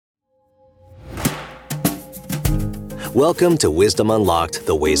Welcome to Wisdom Unlocked,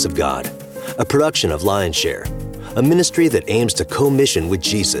 The Ways of God, a production of Lionshare, a ministry that aims to co-mission with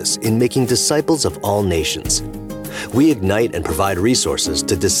Jesus in making disciples of all nations. We ignite and provide resources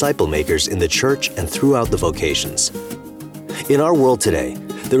to disciple makers in the church and throughout the vocations. In our world today,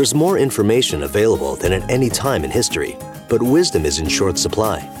 there is more information available than at any time in history, but wisdom is in short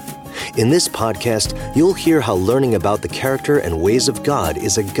supply. In this podcast, you'll hear how learning about the character and ways of God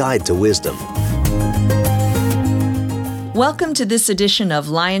is a guide to wisdom. Welcome to this edition of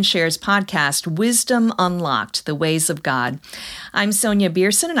Lionshare's podcast, Wisdom Unlocked, The Ways of God. I'm Sonia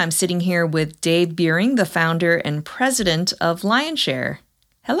Beerson, and I'm sitting here with Dave Beering, the founder and president of Lionshare.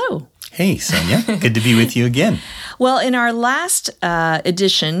 Hello. Hey, Sonia. Good to be with you again. Well, in our last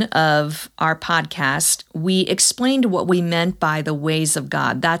edition of our podcast, we explained what we meant by the ways of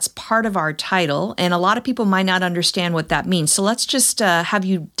God. That's part of our title, and a lot of people might not understand what that means. So let's just have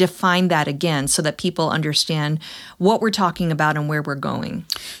you define that again so that people understand what we're talking about and where we're going.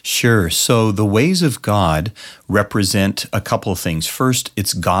 Sure. So the ways of God represent a couple of things. First,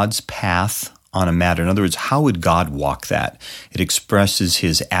 it's God's path on a matter. In other words, how would God walk that? It expresses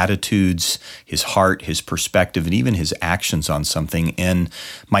his attitudes, his heart, his perspective, and even his actions on something. And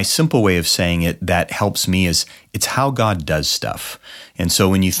my simple way of saying it that helps me is it's how God does stuff. And so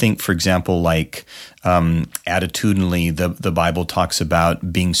when you think, for example, like attitudinally, the Bible talks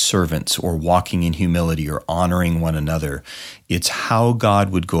about being servants or walking in humility or honoring one another. It's how God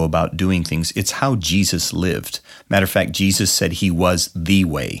would go about doing things. It's how Jesus lived. Matter of fact, Jesus said he was the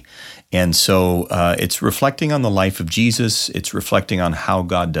way. And so it's reflecting on the life of Jesus. It's reflecting on how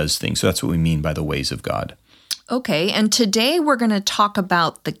God does things. So that's what we mean by the ways of God. Okay, and today we're going to talk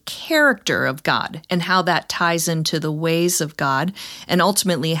about the character of God and how that ties into the ways of God, and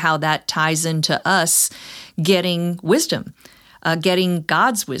ultimately how that ties into us getting wisdom, getting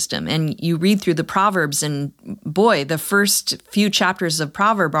God's wisdom. And you read through the Proverbs, and boy, the first few chapters of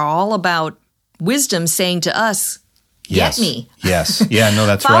Proverb are all about wisdom saying to us, Yes. Get me. Yes. Yeah, no,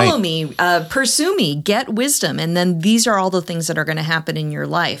 that's Follow right. me, pursue me, get wisdom. And then these are all the things that are going to happen in your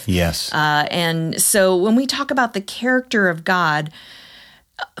life. Yes. And so when we talk about the character of God,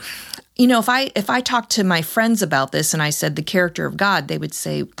 you know, if I talk to my friends about this and I said the character of God, they would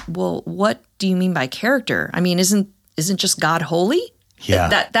say, well, what do you mean by character? I mean, isn't just God holy?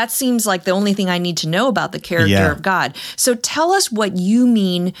 Yeah. That seems like the only thing I need to know about the character of God. So tell us what you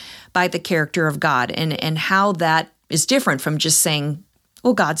mean by the character of God and how that is different from just saying,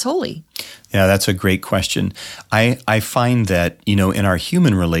 well, God's holy. Yeah, that's a great question. I find that, you know, in our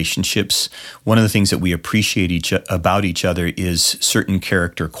human relationships, one of the things that we appreciate about each other is certain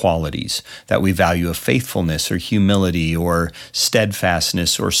character qualities that we value, of faithfulness or humility or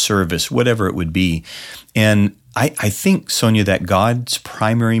steadfastness or service, whatever it would be. And I think, Sonia, that God's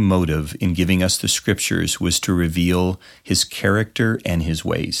primary motive in giving us the scriptures was to reveal his character and his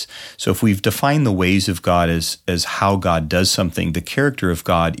ways. So if we've defined the ways of God as how God does something, the character of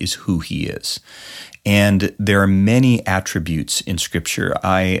God is who he is. And there are many attributes in Scripture.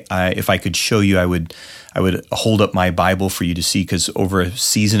 If I could show you, I would hold up my Bible for you to see, because over a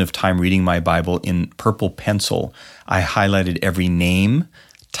season of time reading my Bible in purple pencil, I highlighted every name,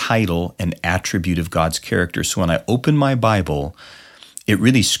 title, and attribute of God's character. So when I open my Bible, it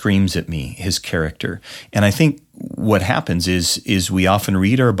really screams at me, his character. And I think what happens is we often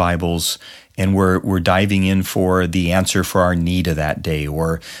read our Bibles and we're diving in for the answer for our need of that day,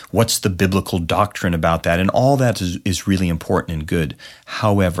 or what's the biblical doctrine about that. And all that is really important and good.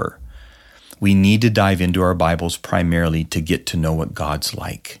 However, we need to dive into our Bibles primarily to get to know what God's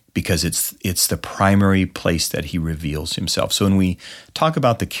like, because it's the primary place that he reveals himself. So when we talk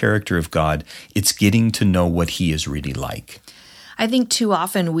about the character of God, it's getting to know what he is really like. I think too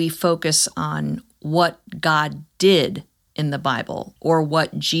often we focus on what God did in the Bible or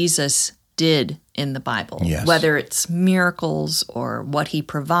what Jesus did in the Bible, yes. Whether it's miracles or what he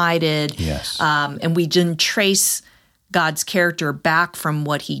provided. Yes. And we didn't trace God's character back from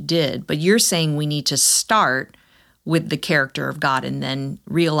what he did. But you're saying we need to start with the character of God and then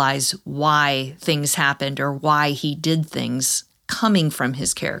realize why things happened or why he did things coming from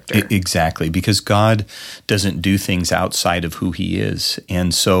his character. Exactly, because God doesn't do things outside of who he is.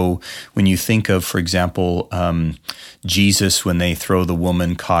 And so when you think of, for example, Jesus, when they throw the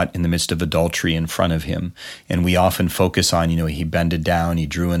woman caught in the midst of adultery in front of him, and we often focus on, he bended down, he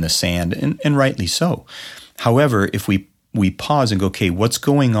drew in the sand, and rightly so. However, if we pause and go, okay, what's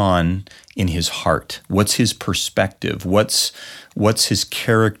going on in his heart? What's his perspective? What's his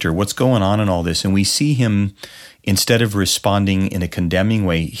character? What's going on in all this? And we see him, instead of responding in a condemning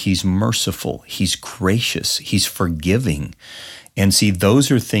way, he's merciful, he's gracious, he's forgiving. And see,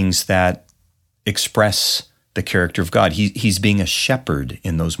 those are things that express the character of God. He's being a shepherd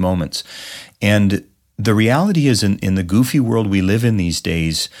in those moments. And the reality is in the goofy world we live in these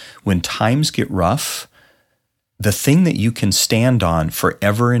days, when times get rough, the thing that you can stand on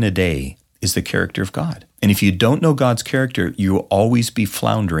forever and a day is the character of God. And if you don't know God's character, you will always be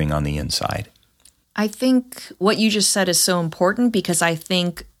floundering on the inside. I think what you just said is so important, because I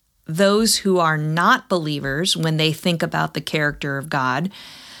think those who are not believers, when they think about the character of God,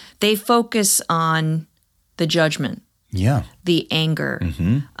 they focus on the judgment, the anger,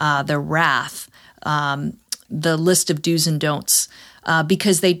 the wrath, the list of do's and don'ts,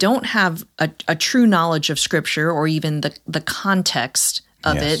 because they don't have a true knowledge of Scripture or even the context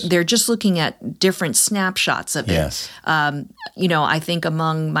of it. They're just looking at different snapshots of it. I think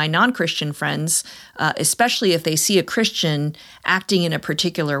among my non-Christian friends, especially if they see a Christian acting in a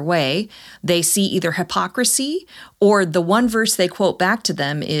particular way, they see either hypocrisy, or the one verse they quote back to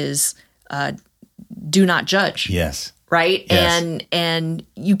them is, do not judge. Right? Yes. And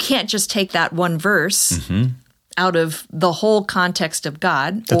you can't just take that one verse out of the whole context of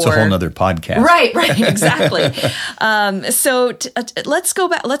God. That's a whole nother podcast. Right, exactly. So let's go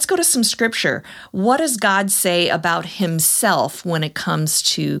back. Let's go to some Scripture. What does God say about himself when it comes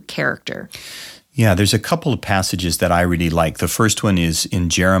to character? Yeah, there's a couple of passages that I really like. The first one is in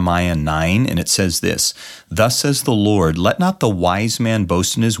Jeremiah 9, and it says this: "Thus says the Lord, let not the wise man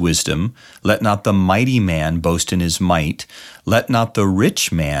boast in his wisdom, let not the mighty man boast in his might, let not the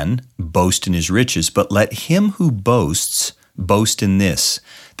rich man boast in his riches, but let him who boasts boast in this,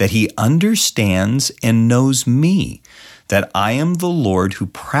 that he understands and knows me, that I am the Lord who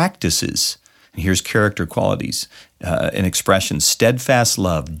practices," and here's character qualities, an expression, "steadfast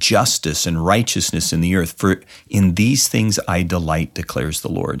love, justice, and righteousness in the earth. For in these things I delight, declares the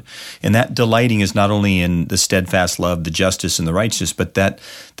Lord." And that delighting is not only in the steadfast love, the justice, and the righteousness, but that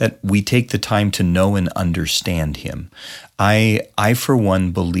we take the time to know and understand him. I for one,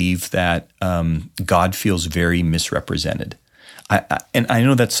 believe that God feels very misrepresented. And I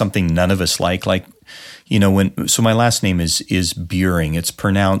know that's something none of us like. So my last name is Buehring. It's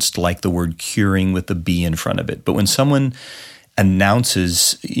pronounced like the word curing with the B in front of it. But when someone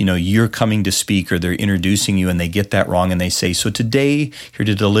announces, you're coming to speak, or they're introducing you and they get that wrong and they say, "So today, here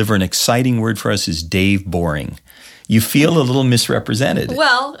to deliver an exciting word for us is Dave Boring," you feel a little misrepresented.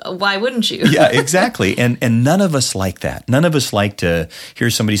 Well, why wouldn't you? Yeah, exactly. And none of us like that. None of us like to hear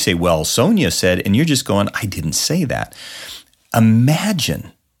somebody say, "Well, Sonia said," and you're just going, "I didn't say that."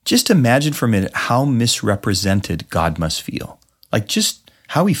 Just imagine for a minute how misrepresented God must feel, like just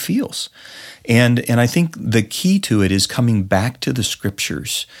how he feels. And I think the key to it is coming back to the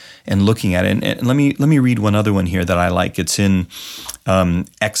Scriptures and looking at it. And let me read one other one here that I like. It's in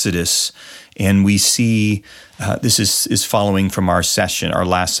Exodus, and we see this is following from our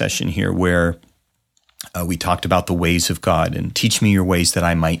last session here, where we talked about the ways of God and teach me your ways that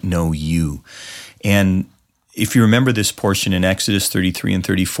I might know you. And if you remember this portion in Exodus 33 and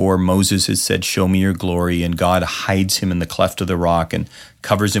 34, Moses has said, "Show me your glory," and God hides him in the cleft of the rock and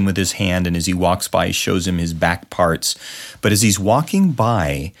covers him with his hand, and as he walks by, he shows him his back parts. But as he's walking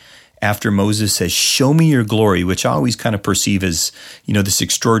by, after Moses says, "Show me your glory," which I always kind of perceive as, this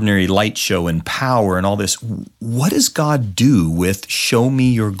extraordinary light show and power and all this, what does God do with "show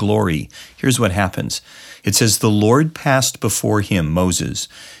me your glory"? Here's what happens. It says, "The Lord passed before him," Moses,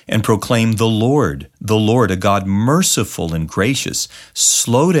 "and proclaimed, the Lord, a God merciful and gracious,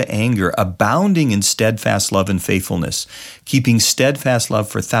 slow to anger, abounding in steadfast love and faithfulness, keeping steadfast love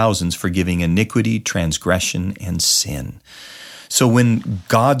for thousands, forgiving iniquity, transgression, and sin." So when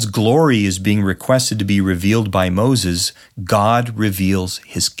God's glory is being requested to be revealed by Moses, God reveals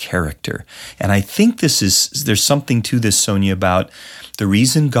his character. And I think there's something to this, Sonia, about the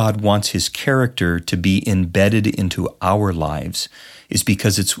reason God wants his character to be embedded into our lives is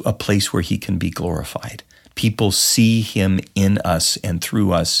because it's a place where he can be glorified. People see him in us and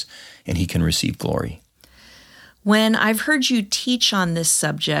through us, and he can receive glory. When I've heard you teach on this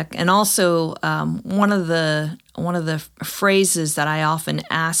subject, and also one of the phrases that I often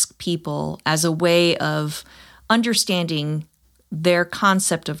ask people as a way of understanding their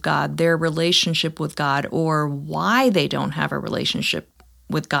concept of God, their relationship with God, or why they don't have a relationship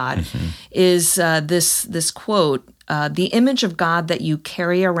with God, is this quote: "The image of God that you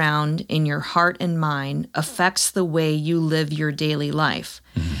carry around in your heart and mind affects the way you live your daily life."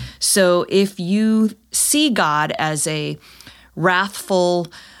 So if you see God as a wrathful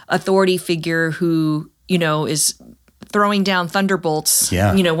authority figure who, is throwing down thunderbolts,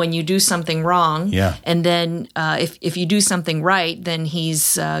 when you do something wrong, and then if you do something right, then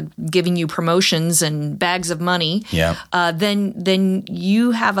he's giving you promotions and bags of money, then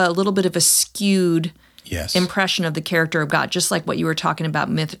you have a little bit of a skewed impression of the character of God, just like what you were talking about,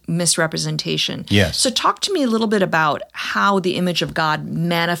 misrepresentation. Yes. So talk to me a little bit about how the image of God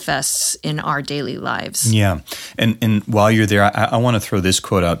manifests in our daily lives. Yeah. And while you're there, I want to throw this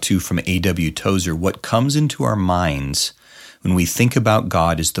quote out too from A.W. Tozer. What comes into our minds when we think about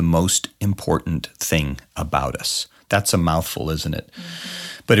God is the most important thing about us. That's a mouthful, isn't it? Mm-hmm.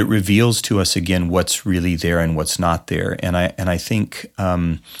 But it reveals to us again what's really there and what's not there. And I think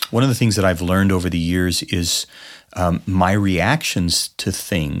one of the things that I've learned over the years is my reactions to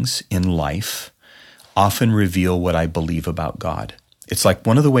things in life often reveal what I believe about God. It's like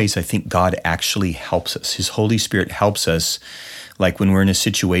one of the ways I think God actually helps us. His Holy Spirit helps us, like when we're in a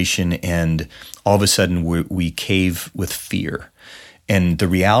situation and all of a sudden we cave with fear. And the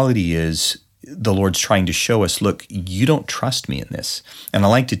reality is the Lord's trying to show us, look, you don't trust me in this. And I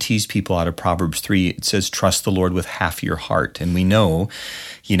like to tease people out of Proverbs 3. It says, trust the Lord with half your heart. And we know,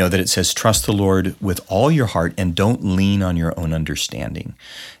 that it says, trust the Lord with all your heart and don't lean on your own understanding.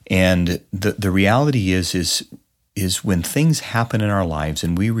 And the reality is when things happen in our lives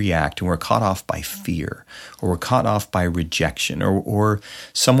and we react and we're caught off by fear or we're caught off by rejection or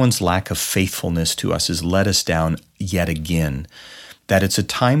someone's lack of faithfulness to us has let us down yet again, that it's a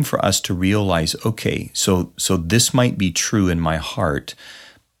time for us to realize, okay, so this might be true in my heart,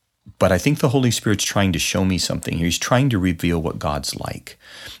 but I think the Holy Spirit's trying to show me something here. He's trying to reveal what God's like.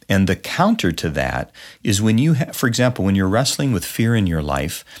 And the counter to that is when you have, for example, when you're wrestling with fear in your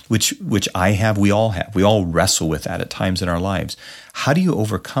life, which I have, we all wrestle with that at times in our lives. How do you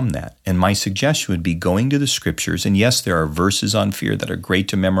overcome that? And my suggestion would be going to the scriptures. And yes, there are verses on fear that are great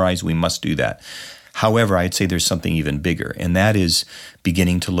to memorize. We must do that. However, I'd say there's something even bigger, and that is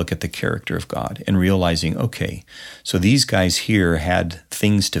beginning to look at the character of God and realizing, okay, so these guys here had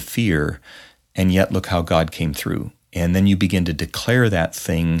things to fear, and yet look how God came through. And then you begin to declare that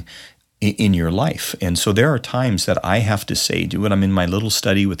thing in your life. And so there are times that I have to say, when I'm in my little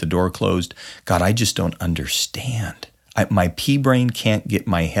study with the door closed, God, I just don't understand. My pea brain can't get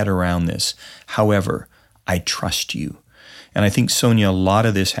my head around this. However, I trust you. And I think, Sonia, a lot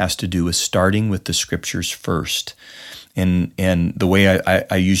of this has to do with starting with the scriptures first. And the way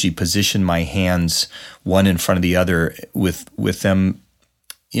I usually position my hands one in front of the other with them,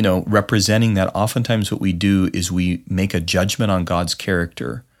 representing that oftentimes what we do is we make a judgment on God's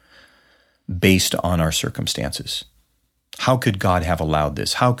character based on our circumstances. How could God have allowed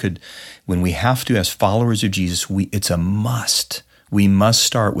this? When we have to, as followers of Jesus, it's a must. We must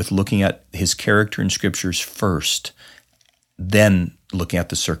start with looking at his character in scriptures first, then looking at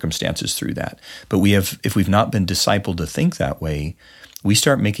the circumstances through that. But if we've not been discipled to think that way, we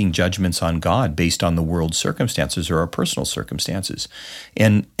start making judgments on God based on the world's circumstances or our personal circumstances.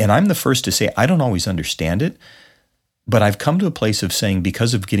 And I'm the first to say, I don't always understand it, but I've come to a place of saying,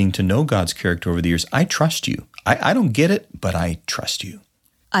 because of getting to know God's character over the years, I trust you. I don't get it, but I trust you.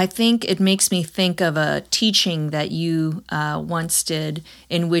 I think it makes me think of a teaching that you once did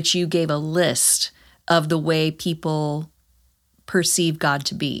in which you gave a list of the way people perceive God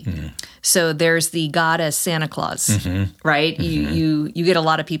to be. Mm-hmm. So there's the God as Santa Claus, right? Mm-hmm. You get a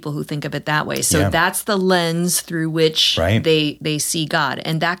lot of people who think of it that way. So that's the lens through which they see God.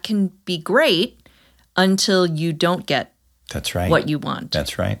 And that can be great until you don't get what you want.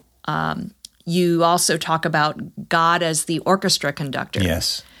 That's right. You also talk about God as the orchestra conductor.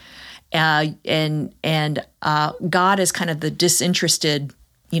 Yes. And God is kind of the disinterested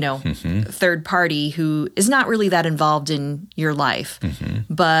third party who is not really that involved in your life.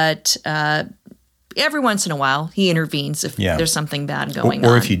 Mm-hmm. But every once in a while, he intervenes if there's something bad going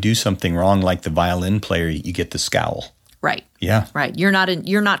on. Or if you do something wrong, like the violin player, you get the scowl. Right. Yeah. Right. You're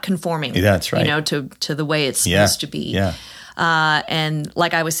not conforming. That's right. To the way it's supposed to be. Yeah. And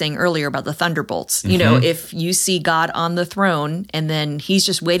like I was saying earlier about the thunderbolts, if you see God on the throne and then he's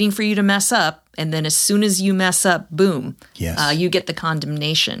just waiting for you to mess up, and then as soon as you mess up, boom, you get the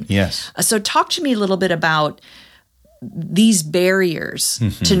condemnation. Yes. So talk to me a little bit about these barriers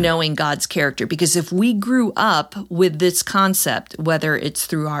to knowing God's character, because if we grew up with this concept, whether it's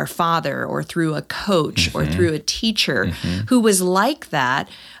through our father or through a coach or through a teacher who was like that,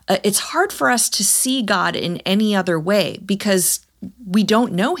 it's hard for us to see God in any other way because we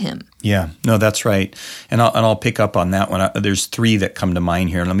don't know him. Yeah, no, that's right. And I'll pick up on that one. There's three that come to mind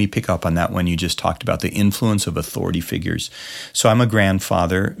here. Let me pick up on that one you just talked about, the influence of authority figures. So I'm a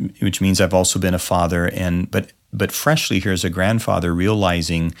grandfather, which means I've also been a father, but freshly here as a grandfather,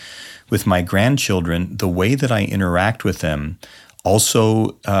 realizing with my grandchildren, the way that I interact with them,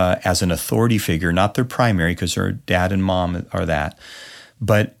 also as an authority figure, not their primary, because their dad and mom are that,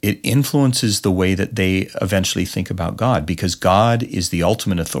 but it influences the way that they eventually think about God, because God is the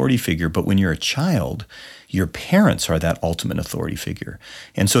ultimate authority figure. But when you're a child, your parents are that ultimate authority figure.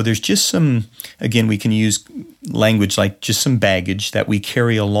 And so there's just some, again, we can use language like just some baggage that we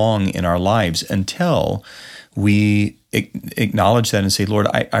carry along in our lives until we acknowledge that and say, Lord,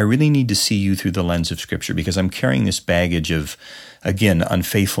 I really need to see you through the lens of Scripture, because I'm carrying this baggage of, again,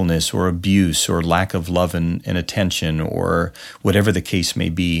 unfaithfulness or abuse or lack of love and attention or whatever the case may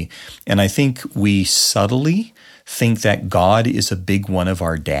be. And I think we subtly think that God is a big one of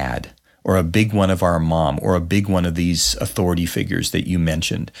our dad, or a big one of our mom, or a big one of these authority figures that you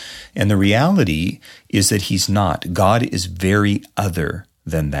mentioned. And the reality is that he's not. God is very other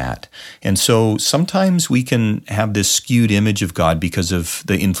than that. And so sometimes we can have this skewed image of God because of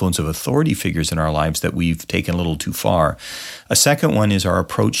the influence of authority figures in our lives that we've taken a little too far. A second one is our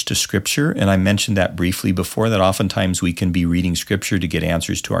approach to Scripture. And I mentioned that briefly before, that oftentimes we can be reading Scripture to get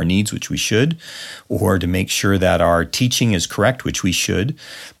answers to our needs, which we should, or to make sure that our teaching is correct, which we should.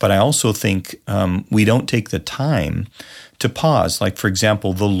 But I also think we don't take the time to pause. Like, for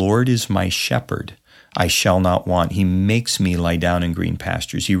example, the Lord is my shepherd, I shall not want. He makes me lie down in green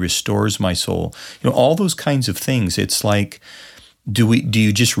pastures. He restores my soul. All those kinds of things. It's like, do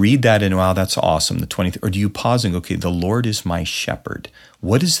you just read that and, wow, that's awesome, the 20th, or do you pause and go, okay, the Lord is my shepherd.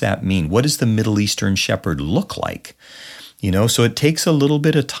 What does that mean? What does the Middle Eastern shepherd look like? So it takes a little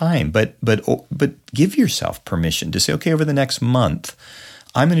bit of time, but give yourself permission to say, okay, over the next month,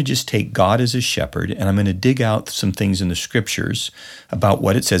 I'm going to just take God as a shepherd, and I'm going to dig out some things in the Scriptures about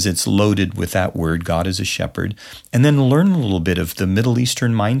what it says. It's loaded with that word, God as a shepherd, and then learn a little bit of the Middle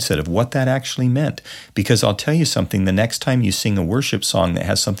Eastern mindset of what that actually meant. Because I'll tell you something, the next time you sing a worship song that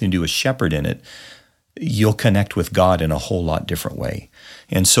has something to do with shepherd in it, you'll connect with God in a whole lot different way.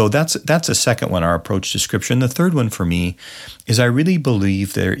 And so that's a second one, our approach to Scripture. And the third one for me is I really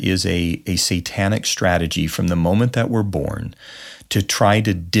believe there is a satanic strategy from the moment that we're born to try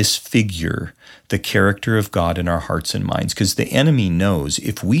to disfigure the character of God in our hearts and minds. Because the enemy knows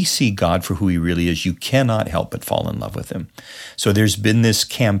if we see God for who he really is, you cannot help but fall in love with him. So there's been this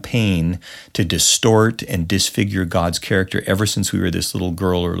campaign to distort and disfigure God's character ever since we were this little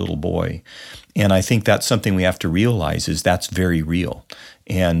girl or little boy. And I think that's something we have to realize is that's very real.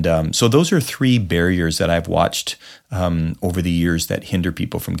 And so those are three barriers that I've watched over the years that hinder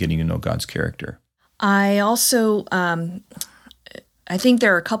people from getting to know God's character. I also... I think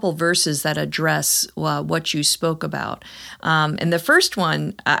there are a couple verses that address what you spoke about. And the first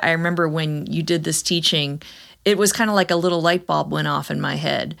one, I remember when you did this teaching, it was kind of like a little light bulb went off in my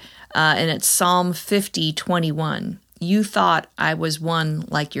head. And it's Psalm 50:21. You thought I was one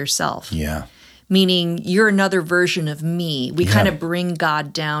like yourself. Yeah. Meaning you're another version of me. We kind of bring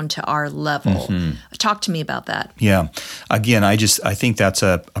God down to our level. Mm-hmm. Talk to me about that. Yeah. Again, I think that's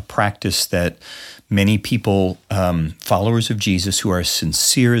a practice that many people, followers of Jesus who are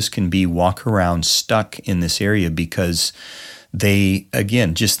sincere as can be, walk around stuck in this area because they,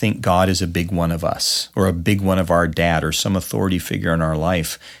 again, just think God is a big one of us or a big one of our dad or some authority figure in our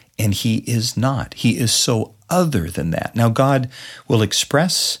life. And he is not. He is so other than that. Now, God will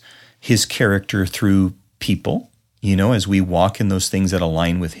express his character through people, as we walk in those things that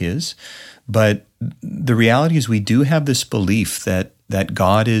align with his. But the reality is we do have this belief that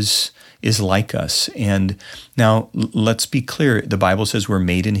God is like us. And now let's be clear. The Bible says we're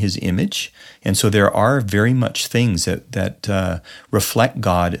made in his image. And so there are very much things that reflect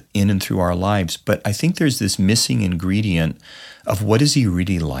God in and through our lives. But I think there's this missing ingredient of what is he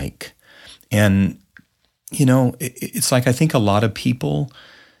really like? And, it's like I think a lot of people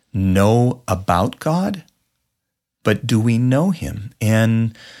know about God, but do we know him?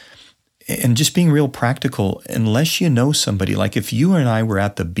 And just being real practical, unless you know somebody, like if you and I were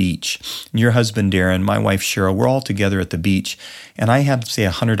at the beach, and your husband Darren, my wife Cheryl, we're all together at the beach, and I had, say,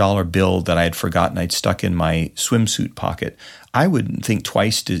 $100 bill that I had forgotten I'd stuck in my swimsuit pocket, I wouldn't think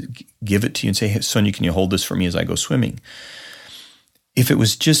twice to give it to you and say, hey, Sonia, can you hold this for me as I go swimming? If it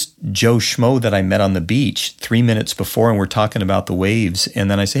was just Joe Schmo that I met on the beach 3 minutes before and we're talking about the waves, and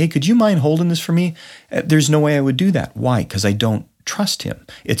then I say, hey, could you mind holding this for me? There's no way I would do that. Why? Because I don't trust him.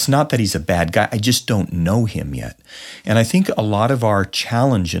 It's not that he's a bad guy. I just don't know him yet. And I think a lot of our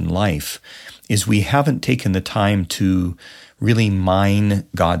challenge in life is we haven't taken the time to really mine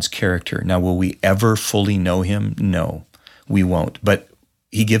God's character. Now, will we ever fully know him? No, we won't. But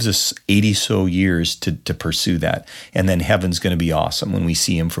he gives us 80 so years to pursue that. And then heaven's going to be awesome when we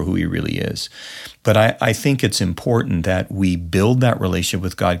see him for who he really is. But I think it's important that we build that relationship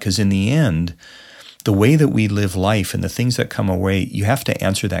with God, because in the end, the way that we live life and the things that come our way, you have to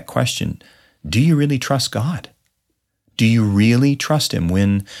answer that question. Do you really trust God? Do you really trust him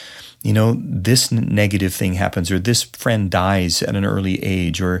when, this negative thing happens, or this friend dies at an early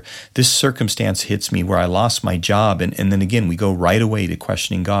age, or this circumstance hits me where I lost my job? And then again, we go right away to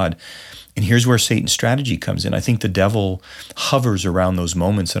questioning God. And here's where Satan's strategy comes in. I think the devil hovers around those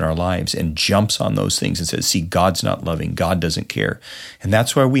moments in our lives and jumps on those things and says, see, God's not loving. God doesn't care. And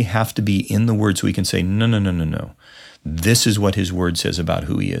that's why we have to be in the Word so we can say, no. This is what his Word says about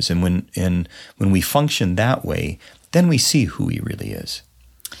who he is. And when we function that way, then we see who he really is.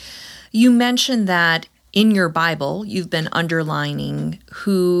 You mentioned that in your Bible, you've been underlining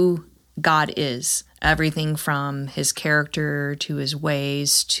who God is, everything from his character to his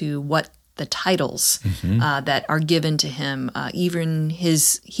ways to what the titles that are given to him, even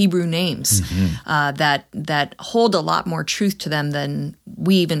his Hebrew names that hold a lot more truth to them than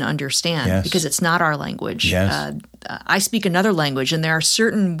we even understand because it's not our language. Yes. I speak another language, and there are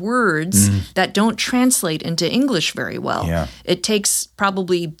certain words that don't translate into English very well. Yeah. It takes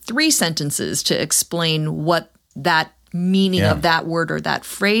probably 3 sentences to explain what that meaning of that word or that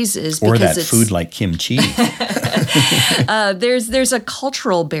phrase is, or because that food like kimchi. There's a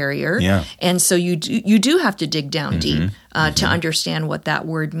cultural barrier, and so you do have to dig down deep to understand what that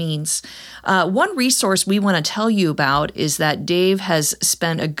word means. One resource we want to tell you about is that Dave has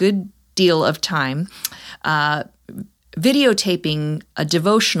spent a good deal of time videotaping a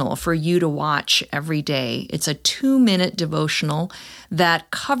devotional for you to watch every day. It's a 2-minute devotional that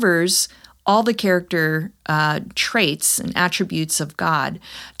covers all the character traits and attributes of God.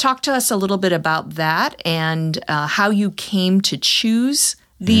 Talk to us a little bit about that and how you came to choose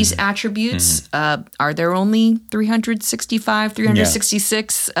these attributes. Are there only 365,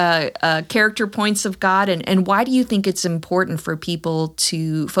 366 character points of God? And why do you think it's important for people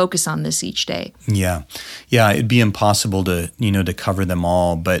to focus on this each day? Yeah, it'd be impossible to cover them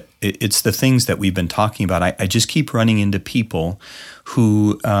all, but it's the things that we've been talking about. I just keep running into people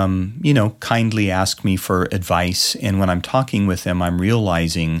who, kindly ask me for advice. And when I'm talking with them, I'm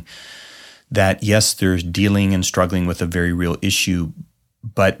realizing that, yes, they're dealing and struggling with a very real issue,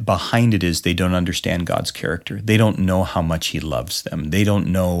 but behind it is they don't understand God's character. They don't know how much he loves them. They don't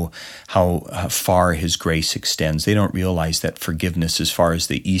know how far his grace extends. They don't realize that forgiveness, as far as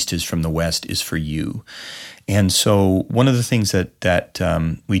the east is from the west, is for you. And so one of the things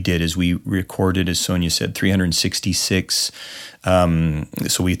that we did is we recorded, as Sonia said, 366.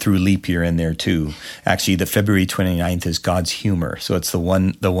 So we threw leap year in there too. Actually, the February 29th is God's humor. So it's the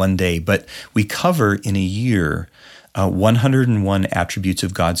one day. But we cover in a year 101 attributes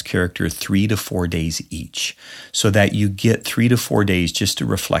of God's character, 3 to 4 days each, so that you get 3 to 4 days just to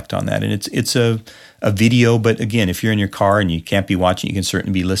reflect on that. And it's a video, but again, if you're in your car and you can't be watching, you can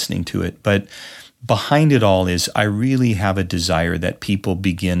certainly be listening to it. But behind it all is I really have a desire that people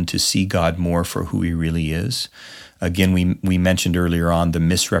begin to see God more for who he really is. Again, we mentioned earlier on the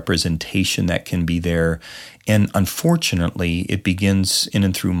misrepresentation that can be there. And unfortunately, it begins in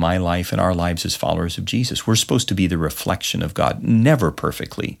and through my life and our lives as followers of Jesus. We're supposed to be the reflection of God, never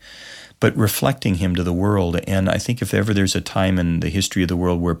perfectly, but reflecting him to the world. And I think if ever there's a time in the history of the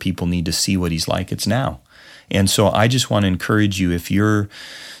world where people need to see what he's like, it's now. And so I just want to encourage you, if you're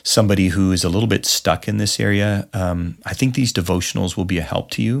somebody who is a little bit stuck in this area, I think these devotionals will be a help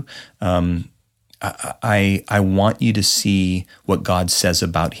to you. I want you to see what God says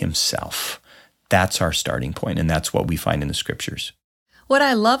about himself. That's our starting point, and that's what we find in the scriptures. What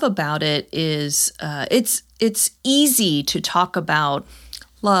I love about it is it's easy to talk about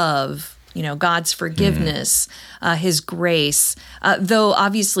love, God's forgiveness, his grace, though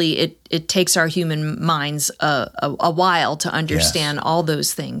obviously it takes our human minds a while to understand all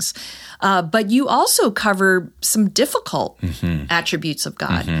those things. But you also cover some difficult attributes of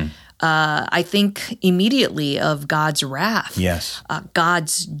God. I think immediately of God's wrath,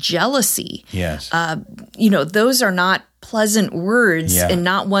 God's jealousy. Those are not pleasant words and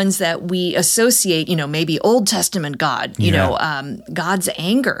not ones that we associate, maybe Old Testament God, God's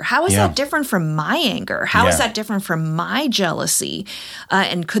anger. How is that different from my anger? How is that different from my jealousy?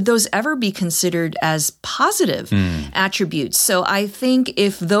 And could those ever be considered as positive attributes? So I think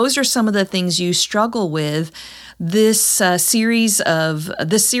if those are some of the things you struggle with, this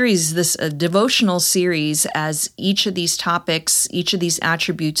devotional series, as each of these topics, each of these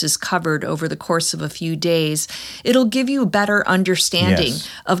attributes is covered over the course of a few days, it'll give you a better understanding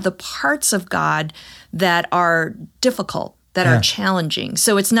of the parts of God that are difficult, that are challenging.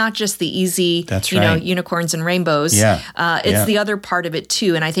 So it's not just the easy, unicorns and rainbows. It's the other part of it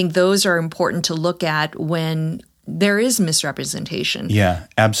too. And I think those are important to look at when there is misrepresentation. Yeah,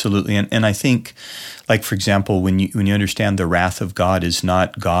 absolutely. And I think, like, for example, when you understand the wrath of God is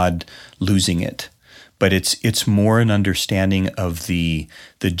not God losing it, but it's more an understanding of the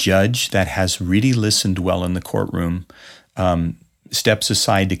judge that has really listened well in the courtroom, steps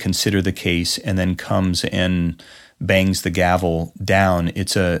aside to consider the case, and then comes and bangs the gavel down.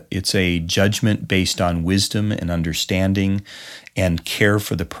 It's a judgment based on wisdom and understanding and care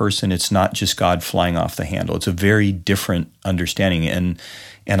for the person. It's not just God flying off the handle. It's a very different understanding. And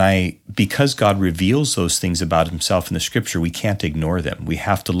because God reveals those things about himself in the scripture, we can't ignore them. We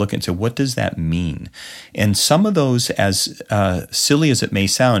have to look and say, what does that mean? And some of those, as silly as it may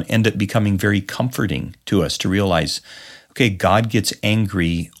sound, end up becoming very comforting to us to realize, okay, God gets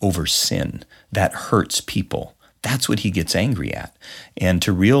angry over sin. That hurts people. That's what he gets angry at. And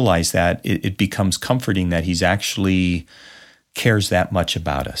to realize that, it becomes comforting that he's actually cares that much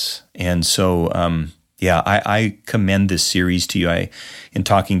about us. And so, I commend this series to you. In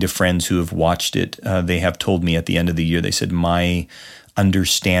talking to friends who have watched it, they have told me at the end of the year, they said, my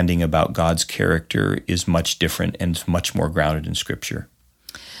understanding about God's character is much different and much more grounded in Scripture.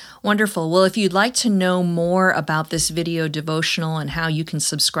 Wonderful. Well, if you'd like to know more about this video devotional and how you can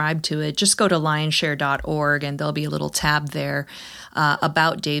subscribe to it, just go to lionshare.org and there'll be a little tab there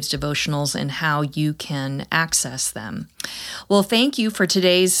about Dave's devotionals and how you can access them. Well, thank you for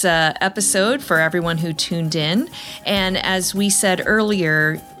today's episode, for everyone who tuned in. And as we said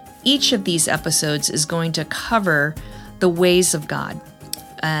earlier, each of these episodes is going to cover the ways of God.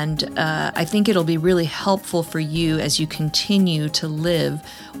 And I think it'll be really helpful for you as you continue to live.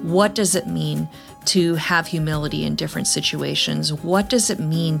 What does it mean to have humility in different situations? What does it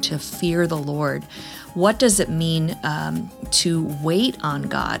mean to fear the Lord? What does it mean to wait on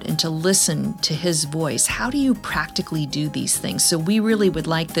God and to listen to his voice? How do you practically do these things? So we really would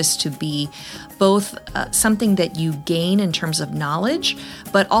like this to be both something that you gain in terms of knowledge,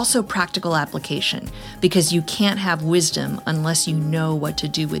 but also practical application, because you can't have wisdom unless you know what to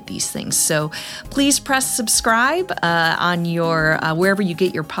do with these things. So please press subscribe on your wherever you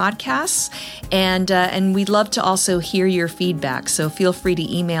get your podcasts, and we'd love to also hear your feedback. So feel free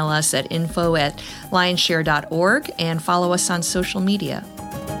to email us at info@lionshare.org and follow us on social media.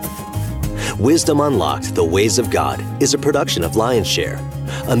 Wisdom Unlocked: The Ways of God is a production of Lionshare,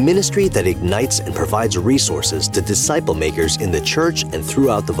 a ministry that ignites and provides resources to disciple makers in the church and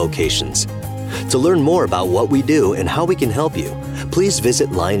throughout the vocations. To learn more about what we do and how we can help you, please visit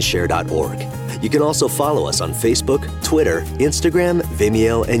lionshare.org. You can also follow us on Facebook, Twitter, Instagram,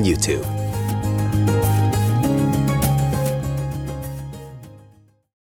 Vimeo, and YouTube.